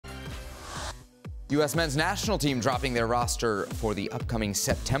U.S. men's national team dropping their roster for the upcoming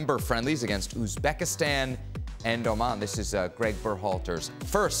September friendlies against Uzbekistan and Oman. This is Gregg Berhalter's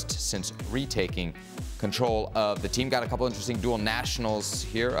first since retaking control of the team. Got a couple interesting dual nationals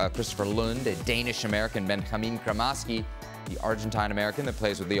here. Christopher Lund, a Danish-American, Benjamin Kramaski, the Argentine-American that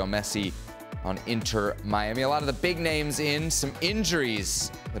plays with Leo Messi on Inter Miami. A lot of the big names in, some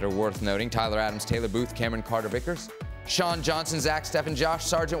injuries that are worth noting. Tyler Adams, Taylor Booth, Cameron Carter-Vickers, Sean Johnson, Zach Steffen, Josh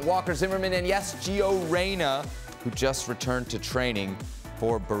Sargent, Walker Zimmerman, and yes, Gio Reyna, who just returned to training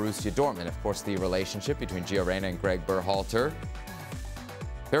for Borussia Dortmund. Of course, the relationship between Gio Reyna and Gregg Berhalter,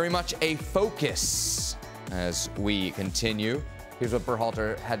 very much a focus as we continue. Here's what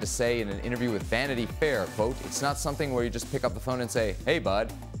Berhalter had to say in an interview with Vanity Fair, quote, "It's not something where you just pick up the phone and say, hey,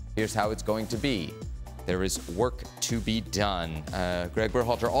 bud, here's how it's going to be. There is work to be done." Gregg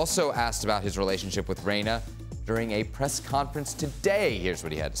Berhalter also asked about his relationship with Reyna during a press conference today. Here's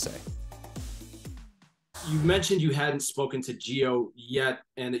what he had to say. You mentioned you hadn't spoken to Gio yet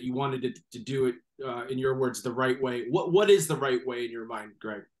and that you wanted to do it, in your words, the right way. What is the right way in your mind,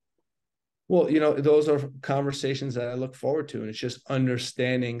 Greg? Well, you know, those are conversations that I look forward to, and it's just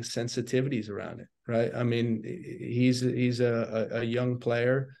understanding sensitivities around it, right? I mean, he's a young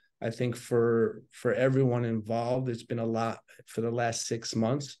player. I think for everyone involved, it's been a lot for the last 6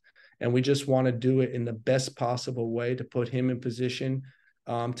 months, and we just want to do it in the best possible way to put him in position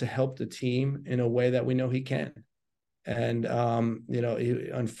to help the team in a way that we know he can. And you know,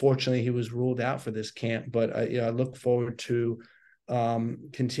 unfortunately, he was ruled out for this camp, but I look forward to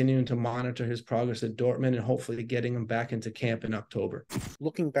continuing to monitor his progress at Dortmund and hopefully getting him back into camp in October.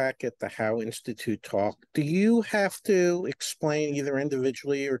 Looking back at the Howe Institute talk, do you have to explain either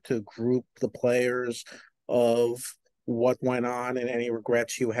individually or to group the players of what went on and any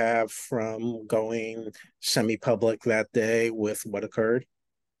regrets you have from going semi-public that day with what occurred?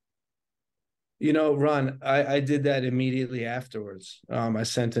 You know, Ron, I did that immediately afterwards. I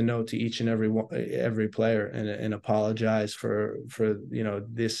sent a note to each and every player and apologized for you know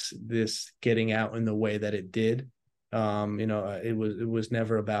this getting out in the way that it did. You know, it was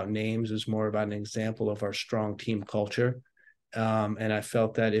never about names. It was more about an example of our strong team culture. And I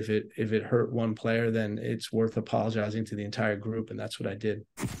felt that if it hurt one player, then it's worth apologizing to the entire group, and that's what I did.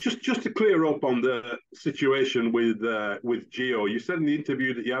 Just to clear up on the situation with Gio, you said in the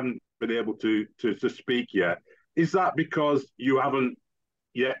interview that you haven't been able to speak yet. Is that because you haven't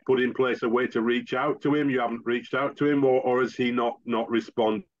yet put in place a way to reach out to him? You haven't reached out to him, or has he not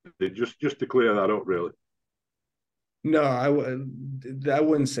responded? Just to clear that up, really. No, I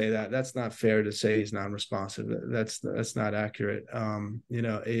wouldn't say that. That's not fair to say he's non-responsive. That's not accurate. You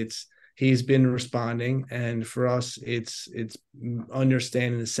know, he's been responding, and for us, it's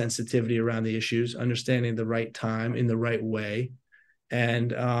understanding the sensitivity around the issues, understanding the right time in the right way.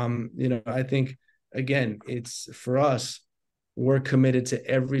 And, you know, I think, again, it's for us, we're committed to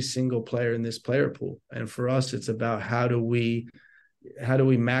every single player in this player pool. And for us, it's about how do we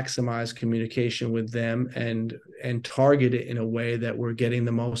maximize communication with them and target it in a way that we're getting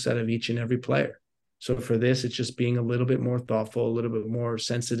the most out of each and every player. So for this, it's just being a little bit more thoughtful, a little bit more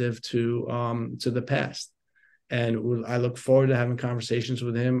sensitive to the past. And I look forward to having conversations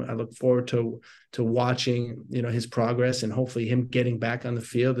with him. I look forward to watching, you know, his progress and hopefully him getting back on the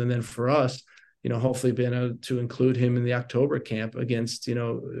field. And then for us, you know, hopefully being able to include him in the October camp against, you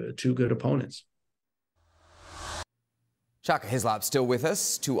know, two good opponents. Shaka Hislop still with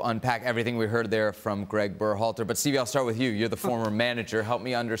us to unpack everything we heard there from Gregg Berhalter. But Stevie, I'll start with you. You're the former manager. Help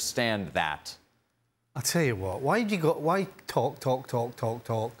me understand that. I'll tell you what. Why talk?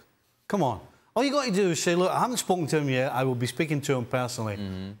 Come on. All you got to do is say, look, I haven't spoken to him yet. I will be speaking to him personally.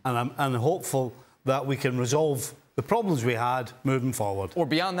 And I'm hopeful that we can resolve the problems we had moving forward. Or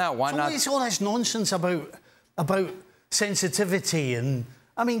beyond that, why not? It's all this nonsense about sensitivity and,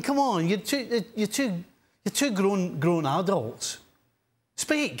 I mean, come on, you're two grown adults.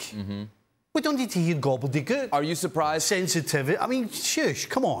 Speak. We don't need to hear gobbledygook. Are you surprised? Sensitivity. I mean, shush,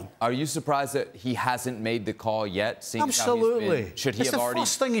 come on. Are you surprised that he hasn't made the call yet? Absolutely. Should he have already?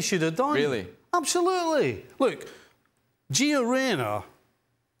 It's the first thing he should have done. Really? Absolutely. Look, Gio Reyna,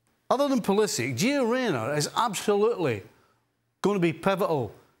 other than Pulisic, Gio Reyna is absolutely going to be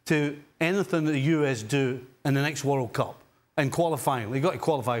pivotal to anything that the US do in the next World Cup and qualifying. They've got to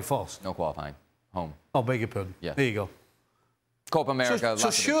qualify first. No qualifying. Home. Oh, beg your pardon. Yeah. There you go. Copa America. So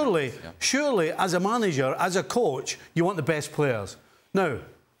surely, as a manager, as a coach, you want the best players. Now,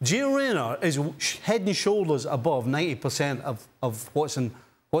 Gio Reyna is head and shoulders above 90% of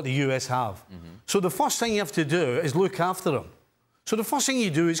what the US have. So the first thing you have to do is look after him. So the first thing you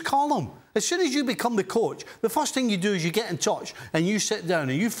do is call him. As soon as you become the coach, the first thing you do is you get in touch and you sit down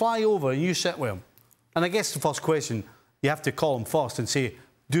and you fly over and you sit with him. And I guess the first question, you have to call him first and say,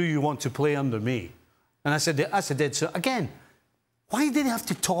 do you want to play under me? And I said, dead so. Again, why did he have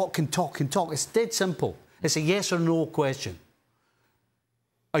to talk and talk and talk? It's dead simple. It's a yes or no question.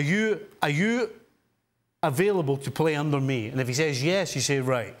 Are you available to play under me? And if he says yes, you say,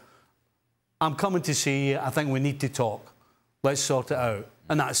 right, I'm coming to see you. I think we need to talk. Let's sort it out.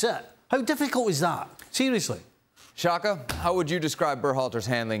 And that's it. How difficult is that? Seriously. Shaka, how would you describe Berhalter's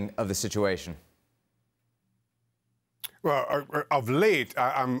handling of the situation? Well, of late,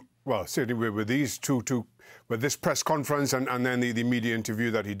 well, certainly with these with this press conference and then the media interview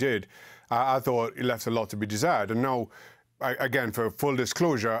that he did, I thought he left a lot to be desired. And now, again, for full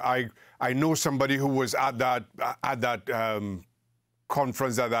disclosure, I know somebody who was at that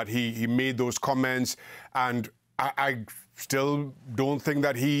conference that he made those comments, and I still don't think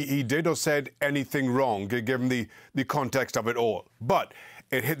that he did or said anything wrong, given the context of it all. But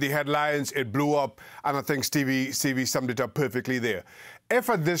it hit the headlines, it blew up, and I think Stevie summed it up perfectly there. If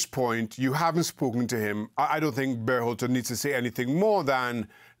at this point you haven't spoken to him, I don't think Berhalter needs to say anything more than,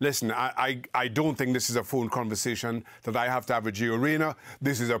 listen, I don't think this is a phone conversation that I have to have with Gio Reyna.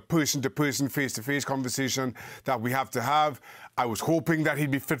 This is a person-to-person, face-to-face conversation that we have to have. I was hoping that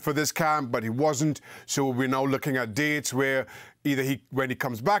he'd be fit for this camp, but he wasn't. So we're now looking at dates where either when he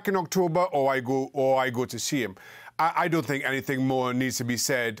comes back in October or I go to see him. I don't think anything more needs to be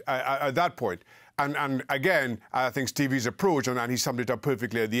said at that point. And again, I think Stevie's approach, and he summed it up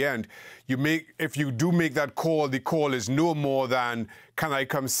perfectly at the end, if you do make that call, the call is no more than, can I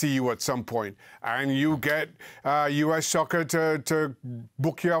come see you at some point? And you get US Soccer to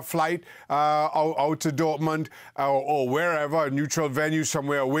book your flight out to Dortmund or wherever, a neutral venue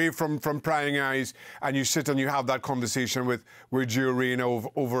somewhere away from prying eyes, and you sit and you have that conversation with Gio Reyna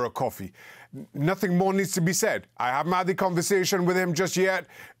over a coffee. Nothing more needs to be said. I haven't had the conversation with him just yet.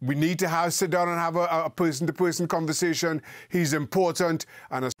 We need to sit down and have a person-to-person conversation. He's important.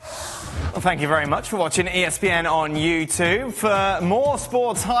 And well, thank you very much for watching ESPN on YouTube. For more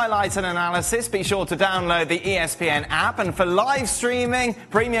sports highlights and analysis, be sure to download the ESPN app. And for live streaming,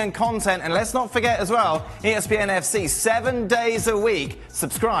 premium content, and let's not forget as well, ESPN FC 7 days a week.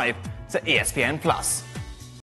 Subscribe to ESPN+.